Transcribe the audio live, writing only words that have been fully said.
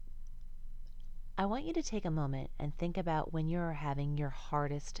I want you to take a moment and think about when you're having your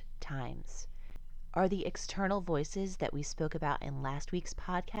hardest times. Are the external voices that we spoke about in last week's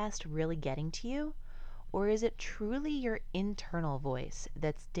podcast really getting to you? Or is it truly your internal voice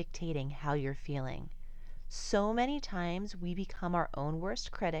that's dictating how you're feeling? So many times we become our own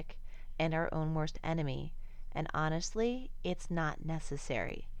worst critic and our own worst enemy, and honestly, it's not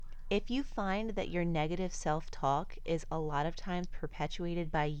necessary. If you find that your negative self talk is a lot of times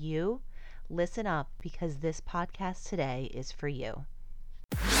perpetuated by you, listen up because this podcast today is for you.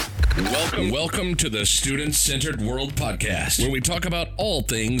 Welcome to the Student-Centered World Podcast, where we talk about all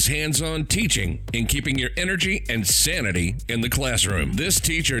things hands-on teaching and keeping your energy and sanity in the classroom. This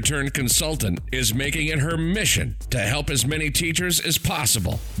teacher turned consultant is making it her mission to help as many teachers as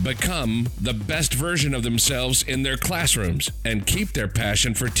possible become the best version of themselves in their classrooms and keep their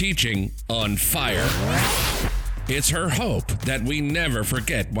passion for teaching on fire. It's her hope that we never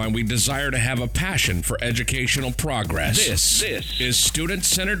forget why we desire to have a passion for educational progress. This is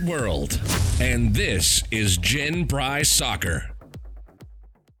Student-Centered World, and this is Jen Bry Soccer.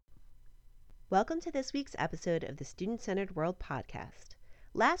 Welcome to this week's episode of the Student-Centered World podcast.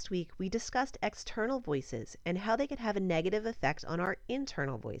 Last week, we discussed external voices and how they could have a negative effect on our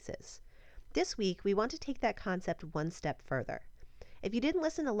internal voices. This week, we want to take that concept one step further. If you didn't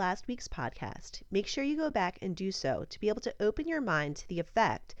listen to last week's podcast, make sure you go back and do so to be able to open your mind to the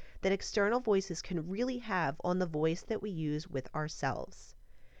effect that external voices can really have on the voice that we use with ourselves.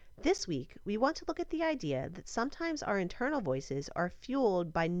 This week, we want to look at the idea that sometimes our internal voices are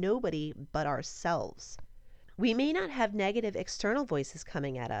fueled by nobody but ourselves. We may not have negative external voices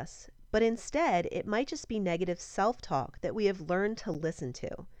coming at us, but instead it might just be negative self-talk that we have learned to listen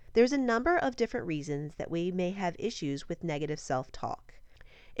to. There's a number of different reasons that we may have issues with negative self-talk.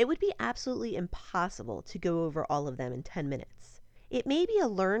 It would be absolutely impossible to go over all of them in 10 minutes. It may be a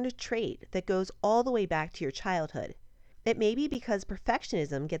learned trait that goes all the way back to your childhood. It may be because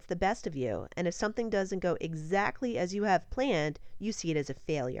perfectionism gets the best of you, and if something doesn't go exactly as you have planned, you see it as a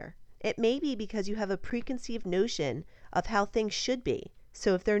failure. It may be because you have a preconceived notion of how things should be,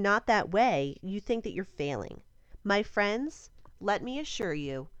 so if they're not that way, you think that you're failing. My friends, let me assure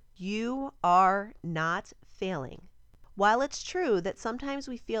you, you are not failing. While it's true that sometimes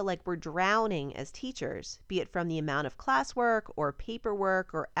we feel like we're drowning as teachers, be it from the amount of classwork or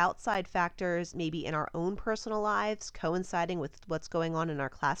paperwork or outside factors, maybe in our own personal lives coinciding with what's going on in our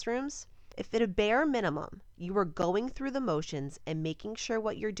classrooms, if at a bare minimum you are going through the motions and making sure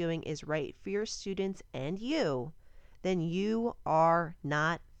what you're doing is right for your students and you, then you are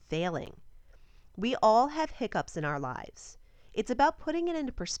not failing. We all have hiccups in our lives. It's about putting it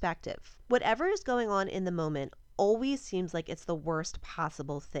into perspective. Whatever is going on in the moment always seems like it's the worst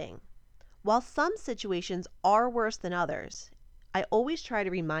possible thing. While some situations are worse than others, I always try to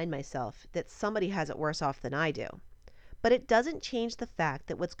remind myself that somebody has it worse off than I do. But it doesn't change the fact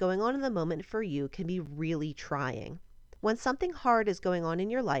that what's going on in the moment for you can be really trying. When something hard is going on in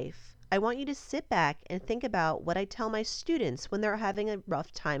your life, I want you to sit back and think about what I tell my students when they're having a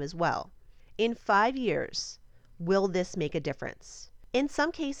rough time as well. In 5 years, will this make a difference? In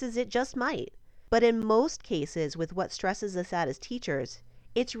some cases, it just might. But in most cases, with what stresses us out as teachers,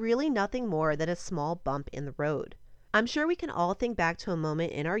 it's really nothing more than a small bump in the road. I'm sure we can all think back to a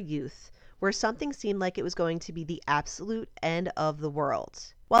moment in our youth where something seemed like it was going to be the absolute end of the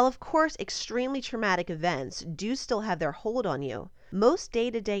world. While of course extremely traumatic events do still have their hold on you, most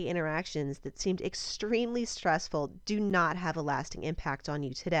day-to-day interactions that seemed extremely stressful do not have a lasting impact on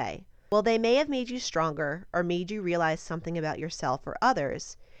you today. While they may have made you stronger or made you realize something about yourself or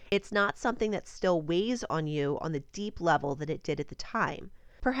others, it's not something that still weighs on you on the deep level that it did at the time.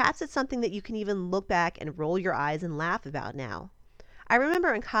 Perhaps it's something that you can even look back and roll your eyes and laugh about now. I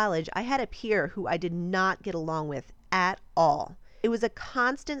remember in college, I had a peer who I did not get along with at all. It was a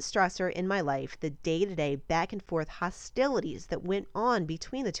constant stressor in my life, the day-to-day back and forth hostilities that went on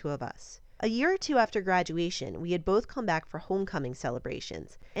between the two of us. A year or two after graduation, we had both come back for homecoming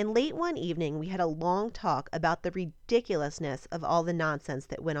celebrations, and late one evening we had a long talk about the ridiculousness of all the nonsense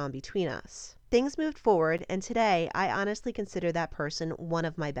that went on between us. Things moved forward, and today I honestly consider that person one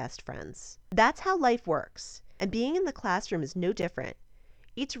of my best friends. That's how life works, and being in the classroom is no different.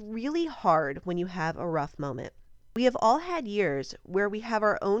 It's really hard when you have a rough moment. We have all had years where we have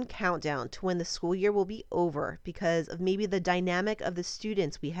our own countdown to when the school year will be over because of maybe the dynamic of the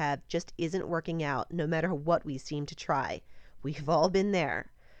students we have just isn't working out no matter what we seem to try. We've all been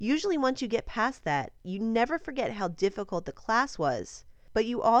there. Usually once you get past that, you never forget how difficult the class was, but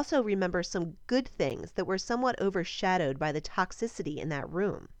you also remember some good things that were somewhat overshadowed by the toxicity in that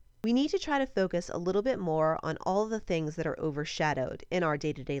room. We need to try to focus a little bit more on all of the things that are overshadowed in our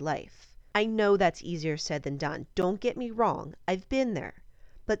day-to-day life. I know that's easier said than done. Don't get me wrong, I've been there.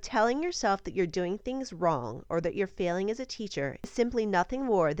 But telling yourself that you're doing things wrong or that you're failing as a teacher is simply nothing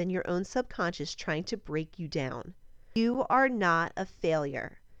more than your own subconscious trying to break you down. You are not a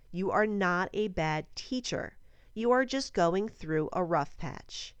failure. You are not a bad teacher. You are just going through a rough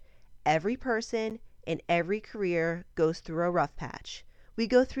patch. Every person in every career goes through a rough patch. We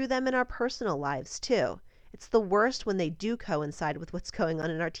go through them in our personal lives too. It's the worst when they do coincide with what's going on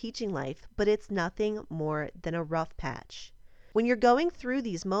in our teaching life, but it's nothing more than a rough patch. When you're going through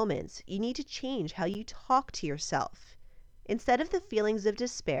these moments, you need to change how you talk to yourself. Instead of the feelings of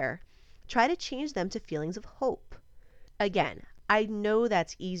despair, try to change them to feelings of hope. Again, I know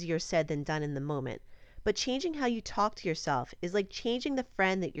that's easier said than done in the moment, but changing how you talk to yourself is like changing the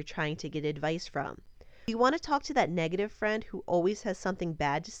friend that you're trying to get advice from. Do you want to talk to that negative friend who always has something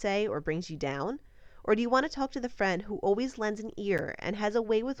bad to say or brings you down? Or do you want to talk to the friend who always lends an ear and has a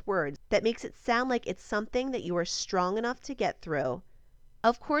way with words that makes it sound like it's something that you are strong enough to get through?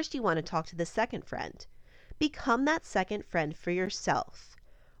 Of course you want to talk to the second friend. Become that second friend for yourself.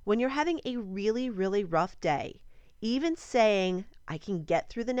 When you're having a really, really rough day, even saying, I can get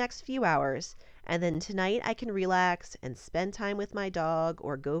through the next few hours, and then tonight I can relax and spend time with my dog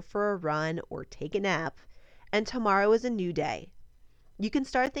or go for a run or take a nap, and tomorrow is a new day. You can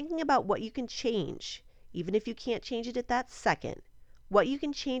start thinking about what you can change, even if you can't change it at that second, what you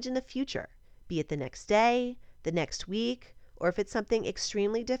can change in the future, be it the next day, the next week, or if it's something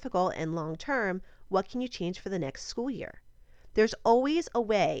extremely difficult and long term, what can you change for the next school year? There's always a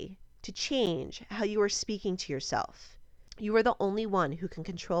way to change how you are speaking to yourself. You are the only one who can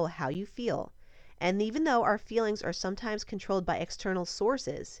control how you feel. And even though our feelings are sometimes controlled by external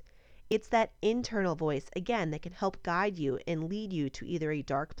sources, it's that internal voice, again, that can help guide you and lead you to either a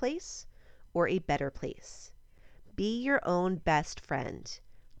dark place or a better place. Be your own best friend.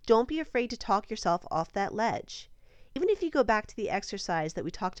 Don't be afraid to talk yourself off that ledge. Even if you go back to the exercise that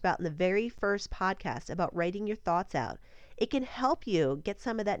we talked about in the very first podcast about writing your thoughts out, it can help you get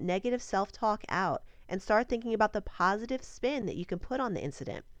some of that negative self-talk out and start thinking about the positive spin that you can put on the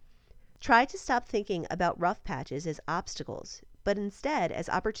incident. Try to stop thinking about rough patches as obstacles, but instead as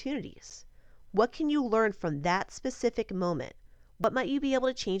opportunities. What can you learn from that specific moment? What might you be able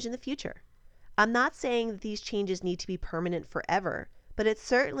to change in the future? I'm not saying that these changes need to be permanent forever, but it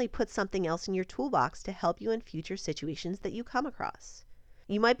certainly puts something else in your toolbox to help you in future situations that you come across.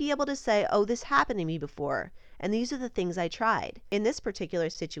 You might be able to say, oh, this happened to me before, and these are the things I tried. In this particular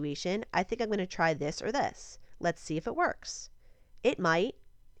situation, I think I'm going to try this or this. Let's see if it works. It might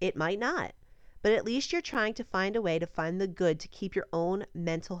not. But at least you're trying to find a way to find the good to keep your own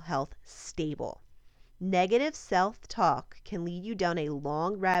mental health stable. Negative self-talk can lead you down a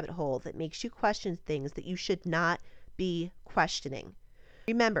long rabbit hole that makes you question things that you should not be questioning.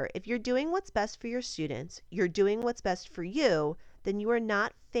 Remember, if you're doing what's best for your students, you're doing what's best for you, then you are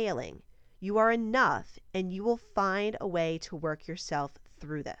not failing. You are enough, and you will find a way to work yourself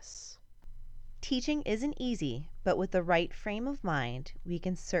through this. Teaching isn't easy, but with the right frame of mind, we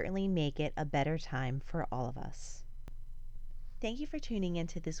can certainly make it a better time for all of us. Thank you for tuning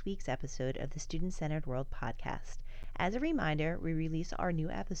into this week's episode of the Student Centered World podcast. As a reminder, we release our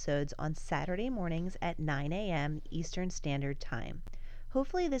new episodes on Saturday mornings at 9 a.m. Eastern Standard Time.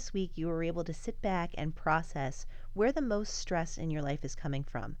 Hopefully this week you were able to sit back and process where the most stress in your life is coming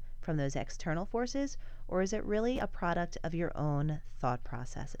from those external forces, or is it really a product of your own thought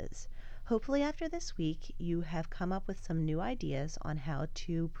processes? Hopefully after this week, you have come up with some new ideas on how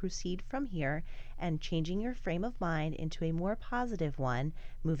to proceed from here and changing your frame of mind into a more positive one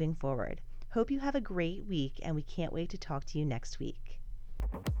moving forward. Hope you have a great week, and we can't wait to talk to you next week.